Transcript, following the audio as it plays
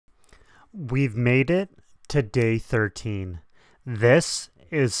We've made it to day 13. This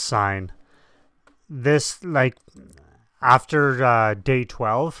is sign. This, like, after day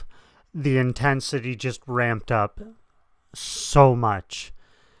 12, the intensity just ramped up so much.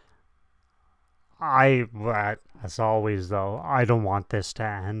 As always though, I don't want this to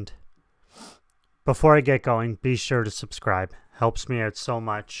end. Before I get going, be sure to subscribe. Helps me out so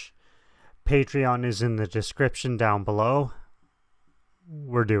much. Patreon is in the description down below.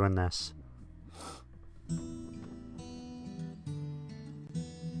 We're doing this.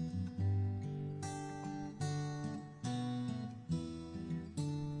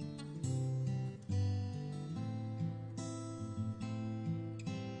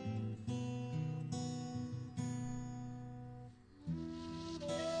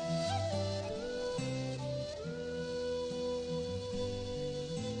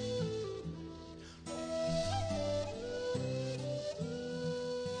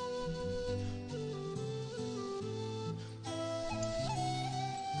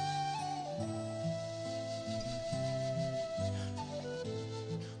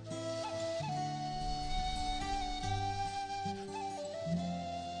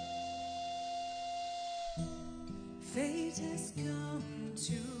 Fate has come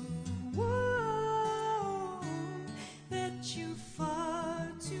to warn that you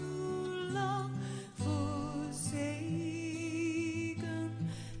far too long forsaken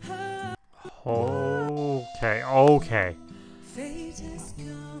her. Okay. Fate has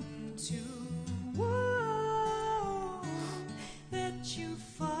come to warn that you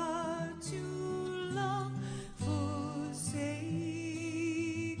far too long forsaken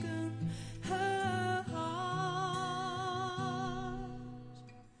her heart.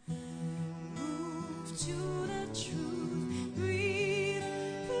 Move to the truth, breathe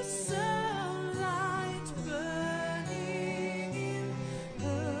the sunlight burning in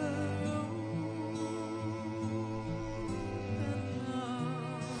her own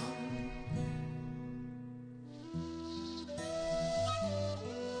heart.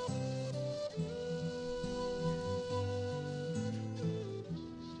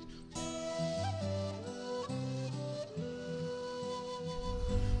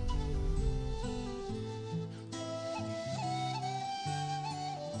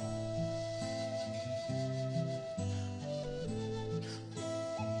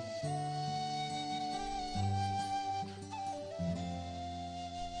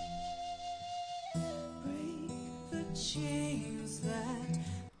 Break the chains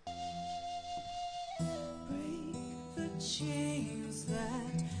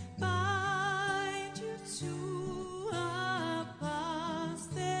that bind you to a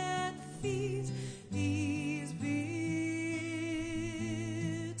past that feeds these bitter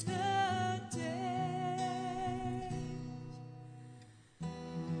days.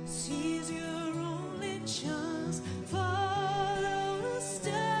 Seize your only chance. Follow the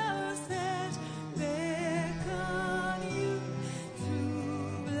stars that beckon you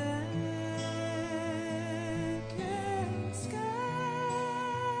through blackened skies.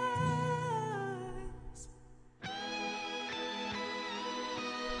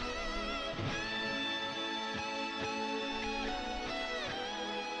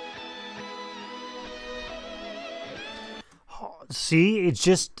 See, it's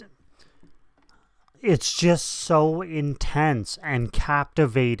just so intense and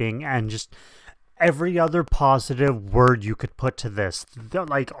captivating and just every other positive word you could put to this.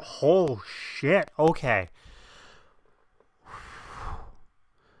 Like, oh shit. Okay.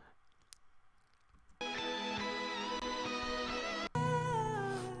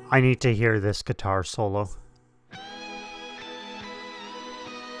 I need to hear this guitar solo.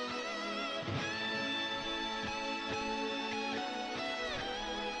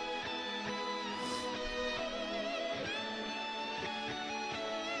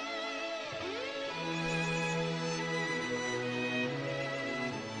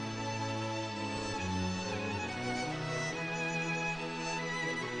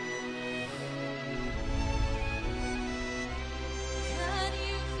 Can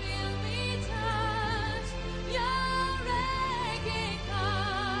you feel me touch your aching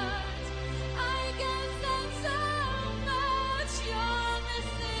heart? I can sense so much you're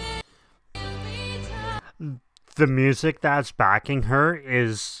missing me touch. The music that's backing her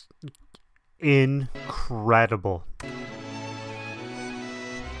is incredible. Can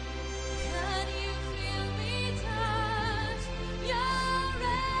you feel me touch your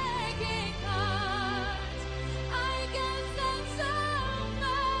aching heart? I can sense so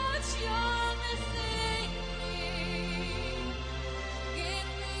much you're missing me. Give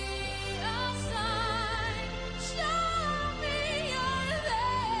me a sign, show me you're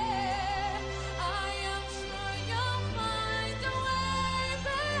there.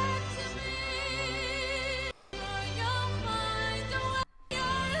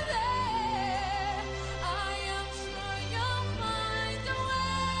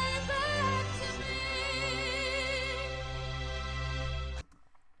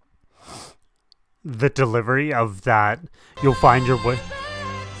 the delivery of that. You'll find your way.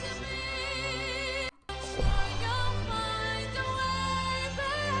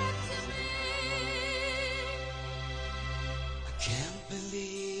 Can't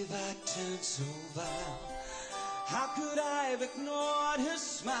believe I turned so vile. How could I have ignored her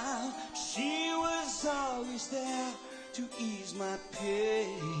smile? She was always there to ease my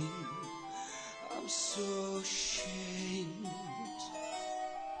pain. I'm so ashamed.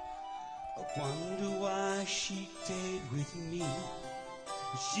 I wonder why she stayed with me.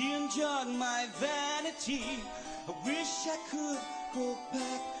 She enjoyed my vanity. I wish I could go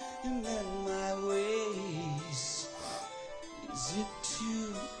back and mend my ways. Is it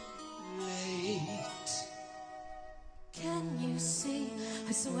too late? Can you see?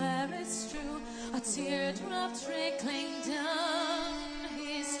 I swear it's true. A teardrop trickling down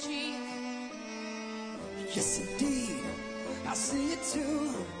his cheek. Yes, indeed, I see it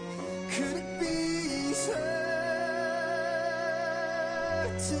too. Could it be certain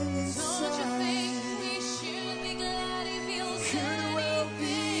inside? Don't you think we should be glad he feels Could it well be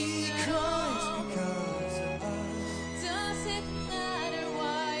anything at cries all? because of us? Does it matter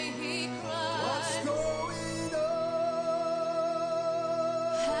why he What's cries? going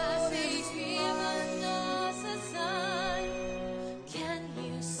Has on? he given us a sign? Can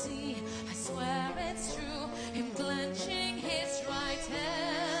you see? I swear it's true. Him clenching his right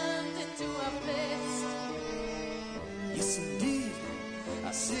hand into a fist. Yes, indeed,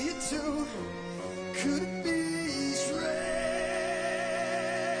 I see it too. Could it be he's raging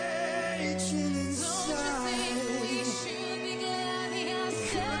Don't you think we inside? should be glad he has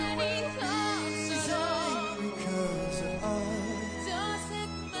Could it any well be thoughts he's at all? angry because of us? Does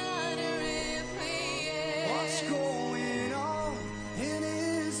it matter if he What's is? going on in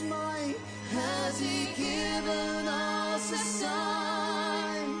his mind? Has he given us a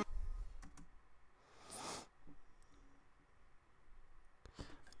sign?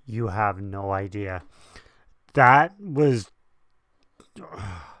 You have no idea. That was.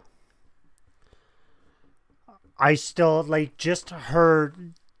 I still, like, just her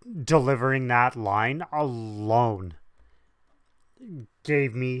delivering that line alone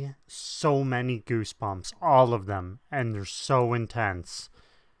gave me so many goosebumps. All of them. And they're so intense.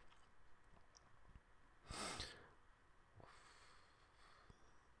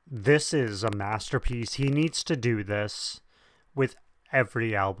 This is a masterpiece. He needs to do this with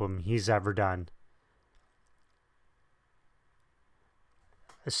every album he's ever done.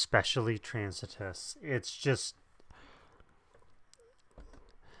 Especially Transitus. It's just...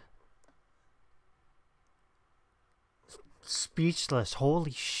 speechless.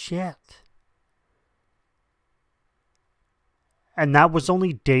 Holy shit. And that was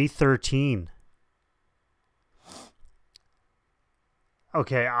only day 13.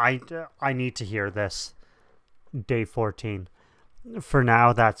 Okay, I need to hear this. Day 14. For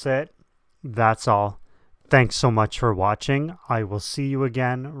now, that's it. That's all. Thanks so much for watching. I will see you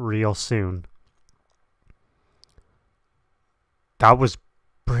again real soon. That was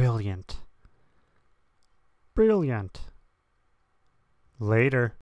brilliant. Brilliant. Later.